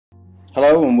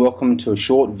Hello and welcome to a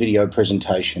short video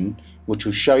presentation which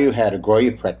will show you how to grow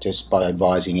your practice by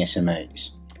advising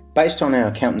SMEs. Based on our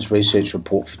accountants research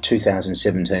report for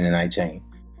 2017 and 18,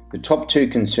 the top two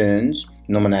concerns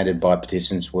nominated by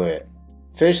participants were: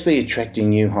 firstly, attracting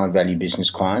new high-value business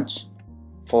clients,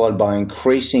 followed by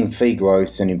increasing fee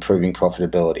growth and improving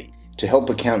profitability. To help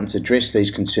accountants address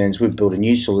these concerns, we've built a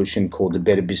new solution called the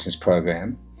Better Business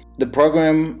Program. The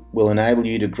program will enable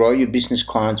you to grow your business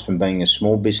clients from being a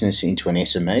small business into an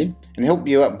SME and help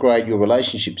you upgrade your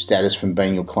relationship status from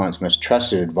being your client's most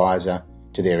trusted advisor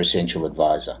to their essential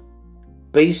advisor.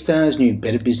 Bstar's new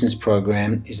Better Business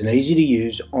Program is an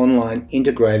easy-to-use online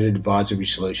integrated advisory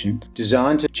solution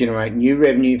designed to generate new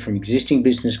revenue from existing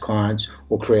business clients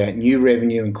or create new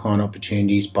revenue and client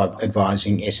opportunities by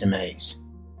advising SMEs.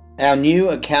 Our new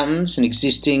accountants and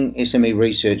existing SME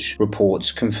research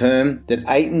reports confirm that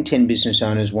 8 in 10 business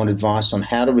owners want advice on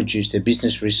how to reduce their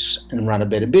business risks and run a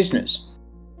better business.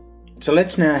 So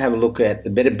let's now have a look at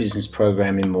the Better Business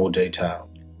Program in more detail.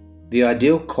 The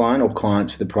ideal client or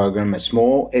clients for the program are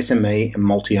small, SME and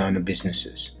multi-owner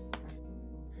businesses.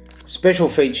 Special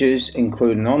features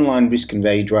include an online risk and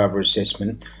value driver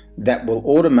assessment that will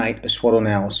automate a SWOT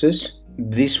analysis.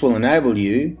 This will enable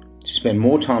you to spend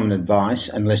more time on advice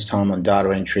and less time on data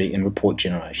entry and report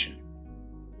generation.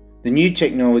 The new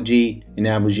technology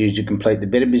enables you to complete the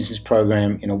Better Business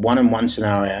Program in a one-on-one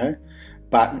scenario,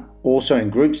 but also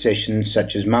in group sessions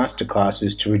such as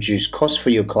masterclasses to reduce costs for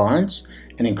your clients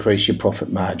and increase your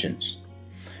profit margins.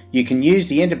 You can use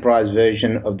the enterprise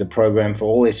version of the program for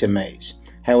all SMEs.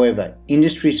 However,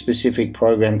 industry-specific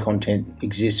program content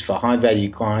exists for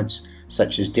high-value clients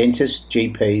such as dentists,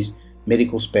 GPs,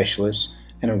 medical specialists,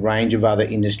 and a range of other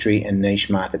industry and niche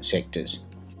market sectors.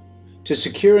 To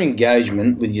secure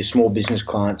engagement with your small business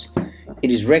clients, it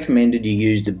is recommended you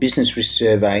use the Business Risk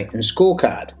Survey and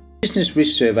Scorecard. The Business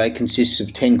Risk Survey consists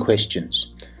of 10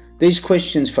 questions. These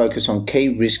questions focus on key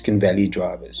risk and value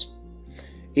drivers.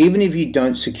 Even if you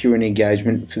don't secure an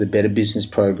engagement for the Better Business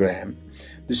Program,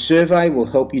 the survey will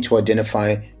help you to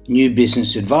identify new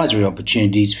business advisory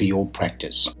opportunities for your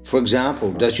practice. For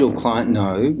example, does your client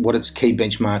know what its key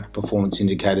benchmark performance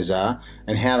indicators are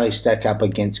and how they stack up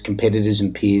against competitors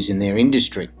and peers in their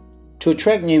industry? To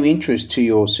attract new interest to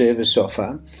your service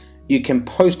offer, you can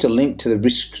post a link to the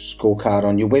risk scorecard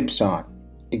on your website.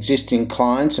 Existing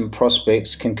clients and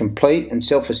prospects can complete and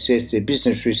self-assess their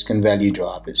business risk and value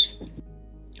drivers.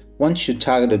 Once your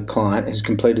targeted client has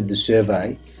completed the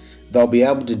survey, they'll be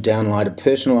able to download a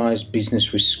personalised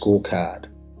business risk scorecard.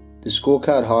 The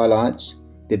scorecard highlights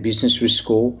their business risk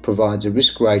score, provides a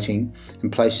risk rating,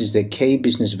 and places their key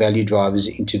business value drivers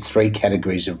into 3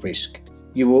 categories of risk.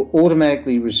 You will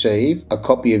automatically receive a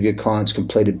copy of your client's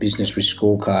completed business risk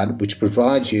scorecard, which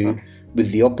provides you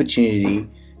with the opportunity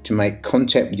to make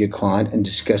contact with your client and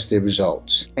discuss their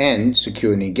results, and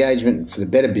secure an engagement for the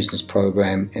Better Business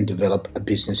Program and develop a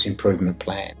business improvement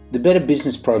plan. The Better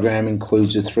Business Program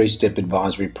includes a 3-step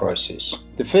advisory process.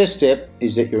 The first step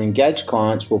is that your engaged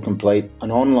clients will complete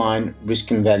an online risk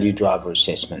and value driver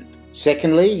assessment.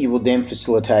 Secondly, you will then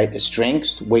facilitate a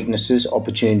strengths, weaknesses,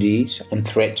 opportunities and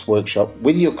threats workshop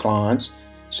with your clients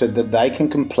so that they can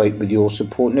complete with your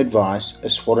support and advice a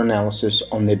SWOT analysis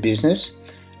on their business.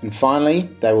 And finally,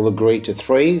 they will agree to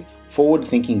 3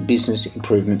 forward-thinking business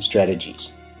improvement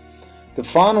strategies. The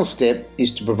final step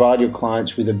is to provide your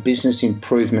clients with a business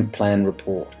improvement plan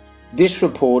report. This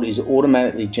report is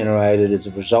automatically generated as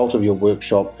a result of your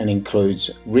workshop and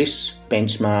includes risks,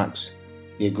 benchmarks,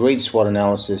 the agreed SWOT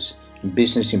analysis, and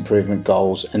business improvement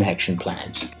goals and action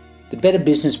plans. The Better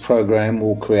Business Program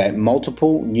will create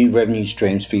multiple new revenue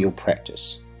streams for your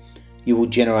practice. You will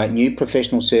generate new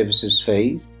professional services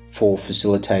fees for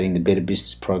facilitating the Better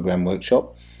Business Program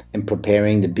workshop and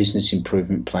preparing the business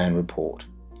improvement plan report.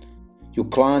 Your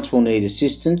clients will need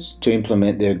assistance to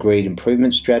implement their agreed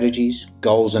improvement strategies,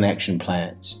 goals and action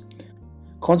plans.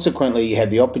 Consequently, you have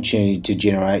the opportunity to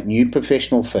generate new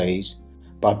professional fees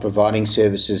by providing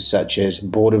services such as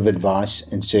Board of Advice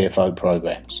and CFO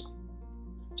programs.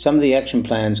 Some of the action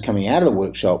plans coming out of the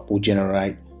workshop will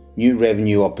generate new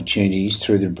revenue opportunities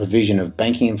through the provision of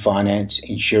banking and finance,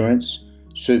 insurance,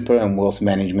 super and wealth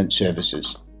management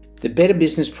services. The Better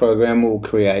Business Program will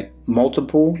create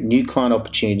multiple new client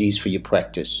opportunities for your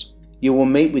practice. You will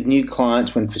meet with new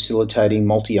clients when facilitating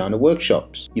multi-owner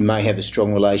workshops. You may have a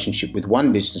strong relationship with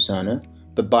one business owner,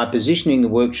 but by positioning the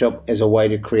workshop as a way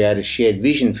to create a shared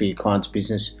vision for your client's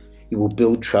business, you will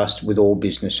build trust with all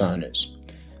business owners.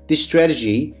 This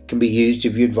strategy can be used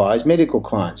if you advise medical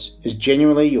clients, as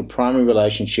generally your primary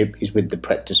relationship is with the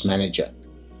practice manager.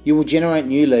 You will generate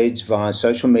new leads via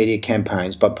social media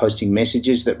campaigns by posting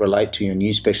messages that relate to your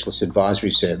new specialist advisory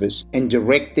service and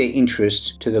direct their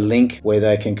interest to the link where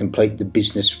they can complete the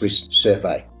business risk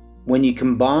survey. When you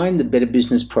combine the Better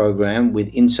Business program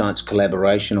with Insights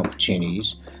collaboration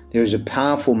opportunities, there is a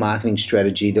powerful marketing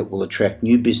strategy that will attract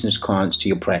new business clients to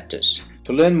your practice.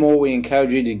 To learn more, we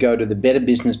encourage you to go to the Better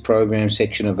Business program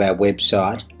section of our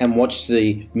website and watch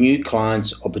the New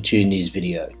Clients Opportunities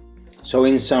video. So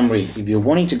in summary, if you're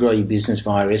wanting to grow your business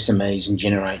via SMEs and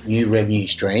generate new revenue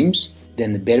streams,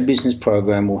 then the Better Business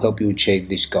program will help you achieve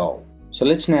this goal. So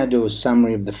let's now do a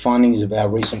summary of the findings of our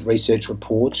recent research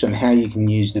reports on how you can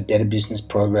use the Better Business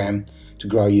program to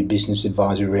grow your business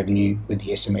advisory revenue with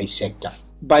the SME sector.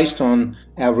 Based on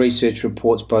our research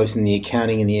reports both in the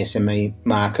accounting and the SME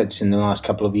markets in the last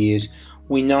couple of years,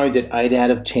 we know that 8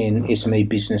 out of 10 SME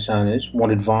business owners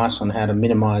want advice on how to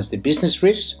minimise their business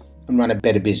risks and run a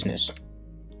better business.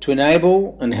 To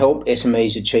enable and help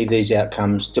SMEs achieve these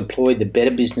outcomes, deploy the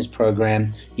Better Business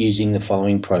program using the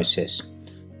following process.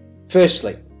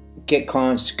 Firstly, get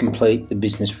clients to complete the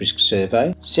business risk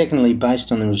survey. Secondly,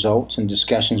 based on the results and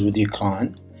discussions with your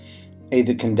client,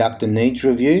 either conduct a needs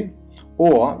review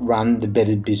or run the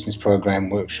Better Business program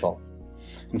workshop.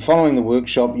 And following the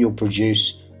workshop, you'll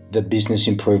produce the business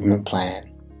improvement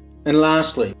plan. And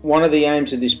lastly, one of the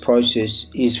aims of this process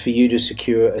is for you to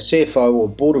secure a CFO or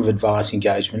Board of Advice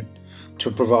engagement to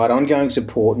provide ongoing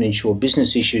support and ensure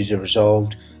business issues are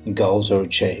resolved and goals are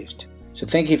achieved. So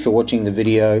thank you for watching the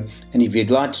video, and if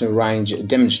you'd like to arrange a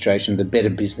demonstration of the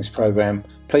Better Business program,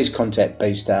 please contact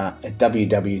Bstar at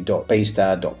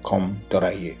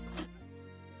www.bstar.com.au.